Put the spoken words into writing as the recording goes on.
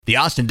The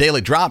Austin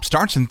Daily Drop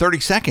starts in 30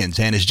 seconds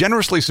and is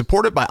generously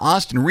supported by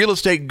Austin real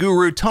estate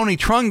guru Tony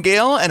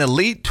Trungale and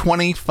Elite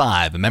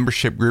 25, a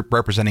membership group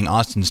representing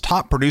Austin's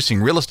top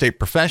producing real estate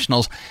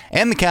professionals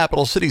and the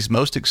capital city's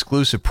most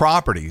exclusive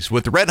properties.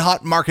 With the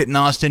red-hot market in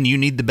Austin, you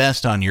need the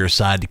best on your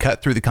side to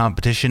cut through the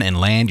competition and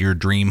land your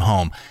dream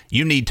home.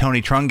 You need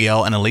Tony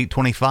Trungale and Elite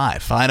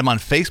 25. Find him on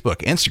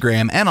Facebook,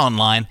 Instagram, and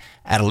online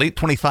at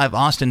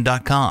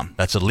elite25austin.com.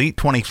 That's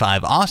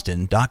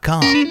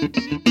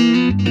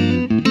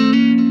elite25austin.com.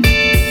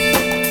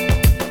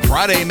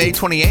 Friday, May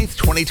 28th,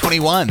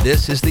 2021.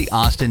 This is the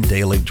Austin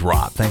Daily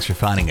Drop. Thanks for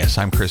finding us.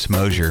 I'm Chris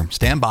Mosier.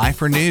 Stand by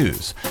for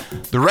news.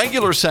 The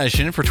regular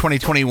session for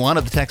 2021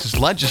 of the Texas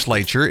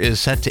Legislature is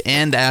set to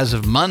end as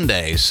of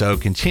Monday. So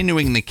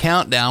continuing the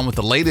countdown with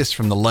the latest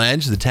from the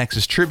ledge, the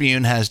Texas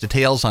Tribune has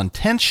details on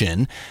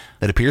tension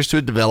that appears to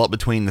have developed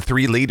between the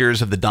three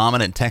leaders of the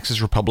dominant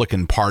Texas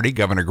Republican Party,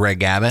 Governor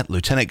Greg Abbott,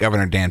 Lieutenant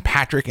Governor Dan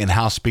Patrick, and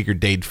House Speaker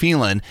Dade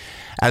Phelan,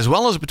 as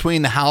well as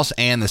between the House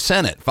and the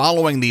Senate.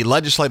 Following the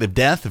legislative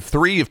death of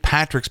three of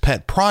Patrick's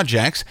pet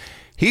projects,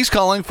 he's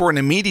calling for an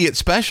immediate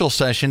special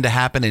session to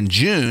happen in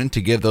June to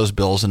give those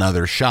bills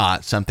another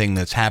shot, something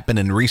that's happened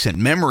in recent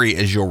memory,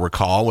 as you'll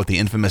recall, with the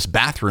infamous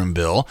bathroom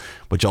bill,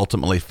 which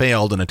ultimately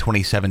failed in a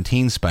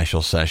 2017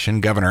 special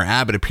session. Governor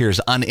Abbott appears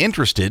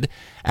uninterested,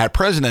 at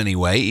present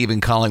anyway, even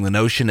calling the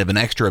notion of an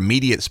extra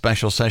immediate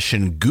special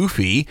session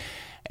goofy,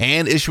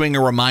 and issuing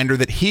a reminder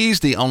that he's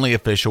the only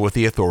official with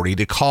the authority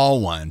to call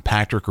one.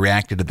 Patrick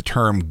reacted to the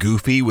term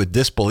goofy with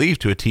disbelief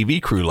to a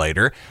TV crew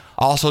later,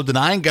 also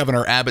denying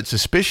Governor Abbott's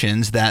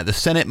suspicions that the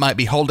Senate might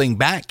be holding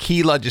back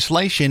key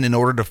legislation in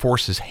order to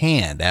force his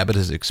hand. Abbott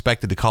is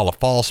expected to call a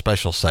fall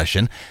special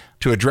session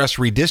to address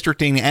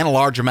redistricting and a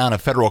large amount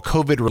of federal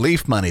COVID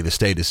relief money the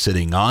state is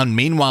sitting on.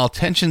 Meanwhile,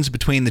 tensions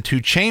between the two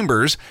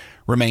chambers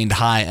remained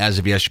high as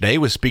of yesterday,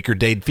 with Speaker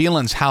Dade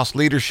Phelan's House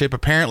leadership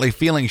apparently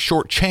feeling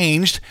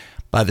shortchanged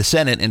by the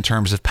Senate in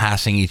terms of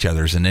passing each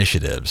other's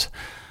initiatives.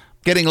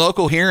 Getting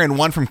local here, and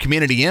one from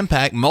Community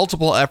Impact,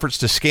 multiple efforts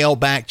to scale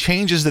back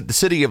changes that the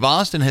city of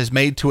Austin has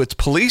made to its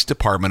police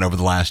department over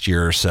the last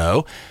year or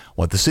so.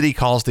 What the city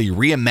calls the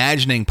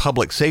reimagining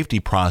public safety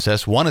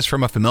process. One is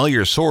from a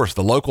familiar source,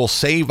 the local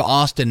Save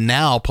Austin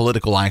Now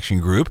political action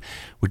group,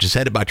 which is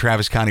headed by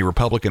Travis County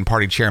Republican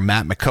Party Chair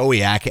Matt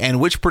Mackowiak, and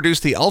which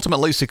produced the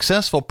ultimately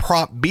successful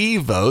Prop B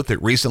vote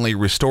that recently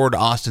restored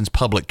Austin's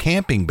public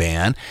camping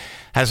ban,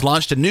 has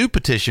launched a new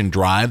petition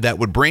drive that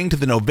would bring to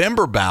the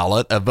November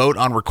ballot a vote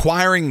on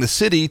requiring the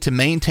city to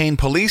maintain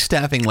police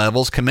staffing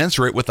levels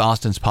commensurate with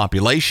Austin's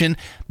population,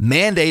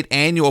 mandate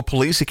annual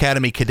police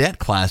academy cadet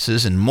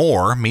classes, and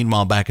more.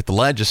 Meanwhile, back at the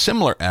ledge, a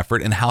similar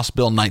effort in House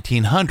Bill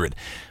 1900,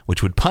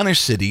 which would punish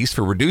cities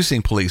for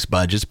reducing police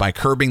budgets by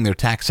curbing their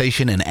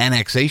taxation and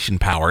annexation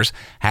powers,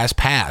 has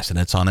passed, and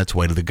it's on its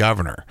way to the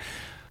governor.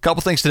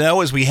 Couple things to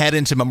know as we head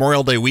into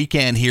Memorial Day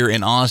weekend here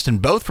in Austin,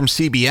 both from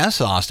CBS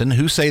Austin,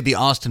 who say the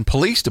Austin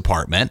Police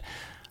Department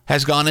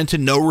has gone into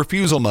no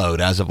refusal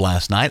mode as of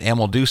last night and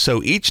will do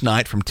so each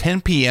night from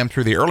 10 p.m.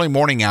 through the early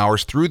morning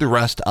hours through the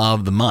rest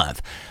of the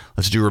month.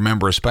 Let's do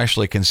remember,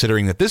 especially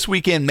considering that this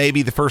weekend may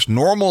be the first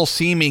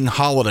normal-seeming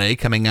holiday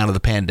coming out of the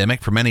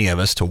pandemic for many of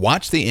us, to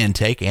watch the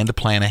intake and to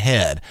plan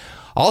ahead.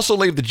 Also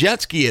leave the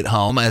jet ski at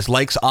home, as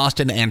Lakes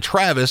Austin and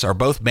Travis are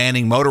both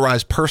banning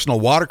motorized personal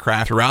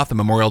watercraft throughout the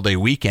Memorial Day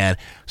weekend,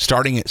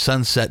 starting at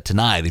sunset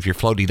tonight. If your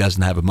floaty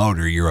doesn't have a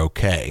motor, you're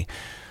okay.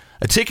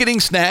 A ticketing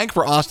snag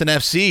for Austin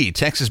FC.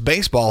 Texas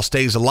baseball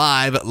stays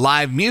alive.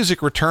 Live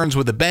music returns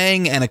with a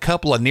bang, and a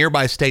couple of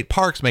nearby state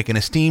parks make an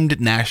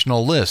esteemed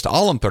national list.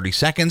 All in 30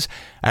 seconds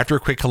after a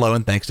quick hello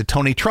and thanks to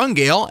Tony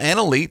Trungale and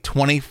Elite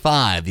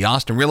 25. The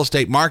Austin real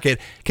estate market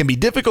can be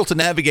difficult to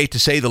navigate, to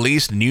say the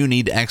least, and you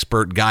need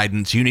expert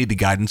guidance. You need the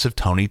guidance of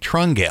Tony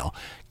Trungale.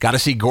 Got to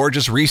see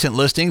gorgeous recent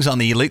listings on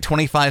the Elite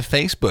 25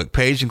 Facebook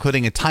page,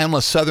 including a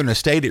timeless southern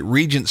estate at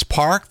Regents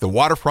Park, the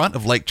waterfront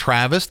of Lake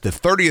Travis, the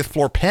 30th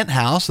floor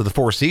penthouse of the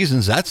Four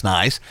Seasons, that's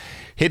nice,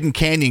 Hidden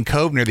Canyon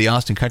Cove near the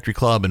Austin Country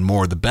Club, and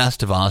more. The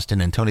best of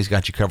Austin, and Tony's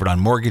got you covered on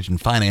mortgage and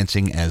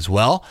financing as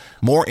well.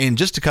 More in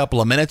just a couple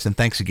of minutes, and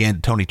thanks again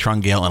to Tony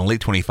Trungale and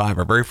Elite 25,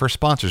 our very first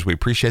sponsors. We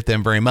appreciate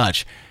them very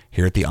much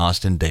here at the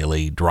Austin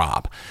Daily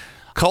Drop.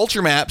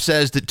 Culture Map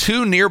says that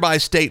 2 nearby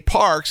state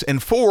parks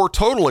and 4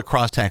 total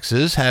across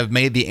Texas have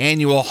made the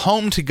annual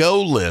Home to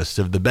Go list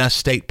of the best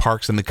state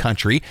parks in the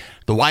country.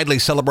 The widely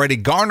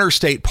celebrated Garner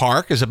State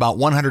Park is about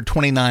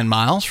 129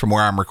 miles from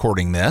where I'm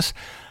recording this.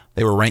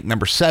 They were ranked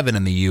number 7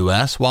 in the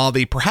U.S., while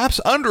the perhaps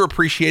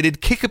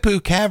underappreciated Kickapoo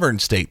Cavern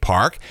State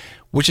Park,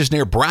 which is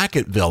near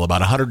Brackettville,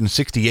 about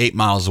 168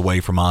 miles away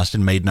from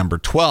Austin, made number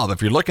 12.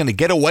 If you're looking to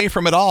get away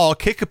from it all,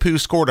 Kickapoo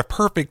scored a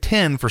perfect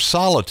 10 for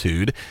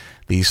solitude.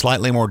 The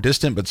slightly more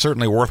distant but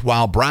certainly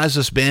worthwhile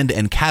Brazos Bend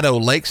and Caddo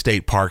Lake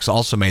State Parks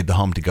also made the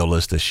Home to Go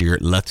list this year.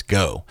 Let's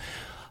go.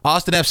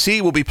 Austin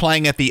FC will be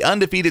playing at the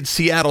undefeated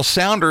Seattle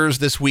Sounders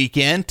this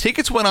weekend.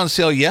 Tickets went on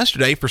sale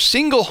yesterday for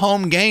single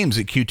home games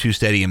at Q2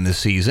 Stadium this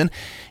season.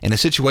 In a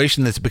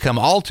situation that's become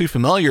all too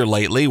familiar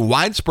lately,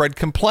 widespread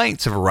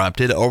complaints have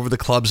erupted over the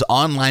club's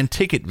online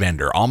ticket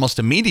vendor. Almost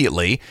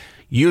immediately,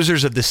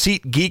 Users of the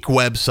SeatGeek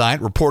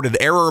website reported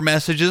error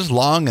messages,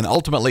 long and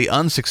ultimately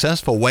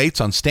unsuccessful waits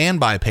on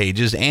standby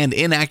pages, and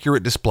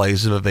inaccurate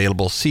displays of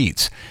available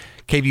seats.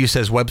 KVUE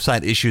says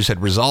website issues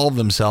had resolved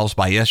themselves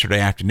by yesterday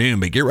afternoon,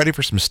 but get ready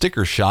for some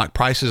sticker shock.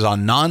 Prices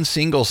on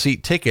non-single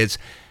seat tickets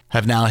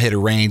have now hit a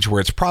range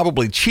where it's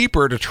probably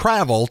cheaper to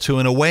travel to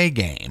an away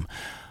game.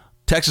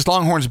 Texas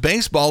Longhorns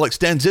baseball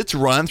extends its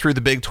run through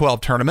the Big 12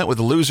 tournament with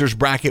a loser's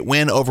bracket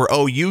win over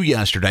OU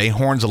yesterday.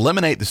 Horns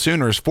eliminate the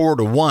Sooners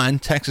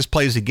 4-1. Texas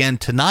plays again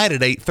tonight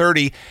at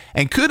 8:30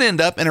 and could end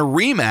up in a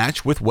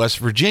rematch with West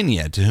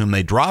Virginia, to whom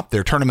they dropped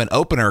their tournament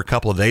opener a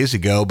couple of days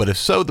ago. But if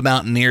so, the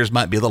Mountaineers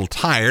might be a little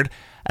tired,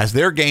 as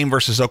their game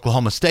versus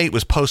Oklahoma State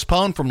was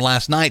postponed from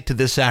last night to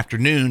this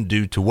afternoon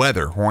due to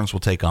weather. Horns will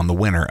take on the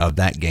winner of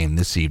that game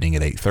this evening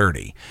at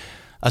 8:30.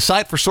 A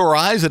sight for sore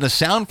eyes and a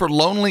sound for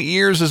lonely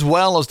ears, as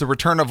well as the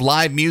return of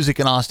live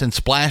music in Austin,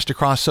 splashed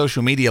across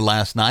social media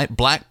last night.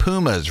 Black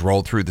Pumas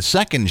rolled through the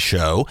second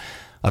show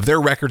of their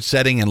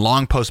record-setting and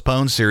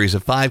long-postponed series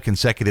of 5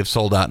 consecutive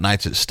sold-out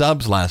nights at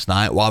Stubbs last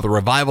night, while the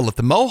revival at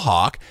the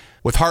Mohawk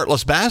with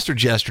Heartless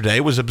Bastards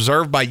yesterday was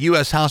observed by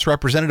U.S. House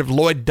Representative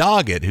Lloyd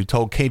Doggett, who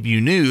told KVUE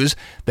News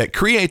that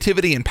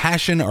creativity and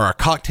passion are a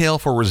cocktail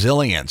for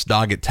resilience.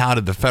 Doggett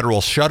touted the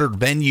federal shuttered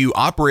venue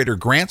operator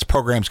grants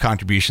program's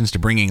contributions to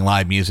bringing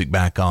live music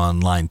back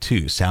online,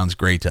 too. Sounds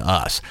great to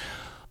us.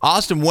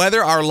 Austin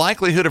weather, our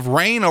likelihood of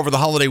rain over the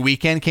holiday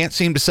weekend can't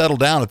seem to settle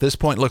down. At this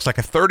point, it looks like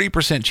a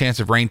 30% chance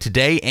of rain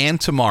today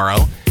and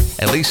tomorrow.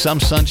 At least some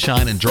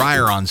sunshine and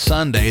drier on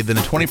Sunday, then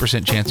a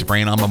 20% chance of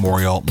rain on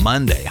Memorial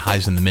Monday.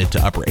 Highs in the mid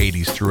to upper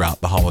 80s throughout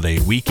the holiday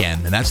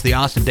weekend. And that's the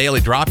Austin Daily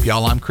Drop,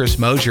 y'all. I'm Chris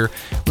Mosier.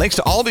 Links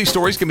to all these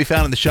stories can be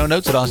found in the show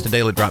notes at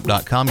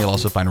austindailydrop.com. You'll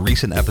also find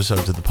recent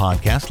episodes of the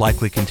podcast,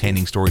 likely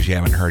containing stories you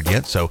haven't heard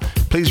yet. So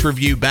please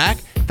review back.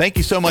 Thank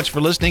you so much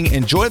for listening.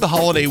 Enjoy the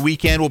holiday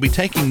weekend. We'll be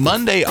taking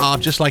Monday off,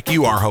 just like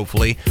you are,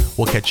 hopefully.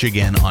 We'll catch you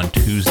again on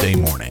Tuesday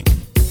morning.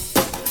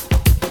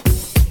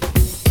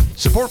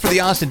 Support for the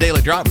Austin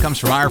Daily Drop comes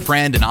from our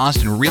friend and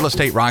Austin real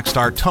estate rock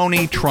star,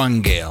 Tony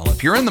Trungale.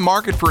 If you're in the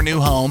market for a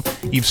new home,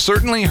 you've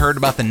certainly heard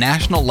about the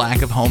national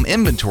lack of home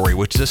inventory,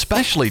 which is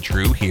especially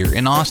true here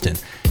in Austin.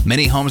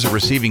 Many homes are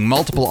receiving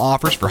multiple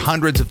offers for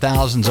hundreds of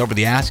thousands over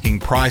the asking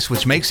price,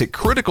 which makes it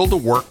critical to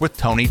work with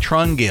Tony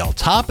Trungale,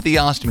 top of the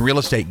Austin real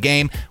estate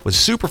game, with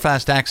super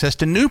fast access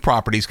to new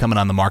properties coming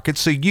on the market,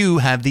 so you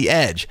have the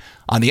edge.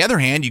 On the other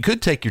hand, you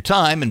could take your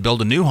time and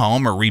build a new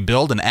home or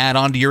rebuild and add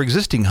on to your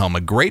existing home.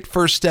 A great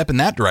first step in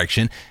that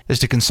direction is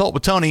to consult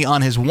with Tony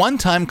on his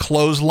one-time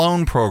closed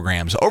loan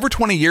programs. Over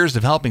 20 years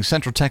of helping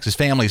Central Texas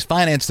families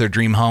finance their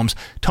dream homes,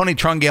 Tony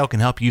Trungale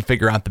can help you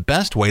figure out the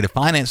best way to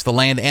finance the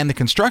land and the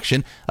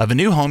construction of a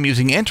new home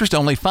using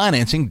interest-only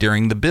financing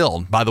during the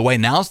build. By the way,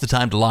 now's the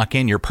time to lock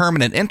in your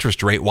permanent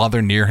interest rate while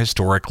they're near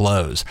historic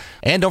lows.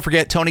 And don't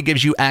forget, Tony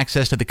gives you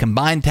access to the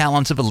combined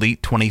talents of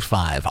Elite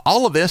 25.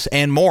 All of this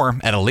and more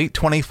at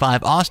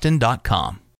elite25austin.com.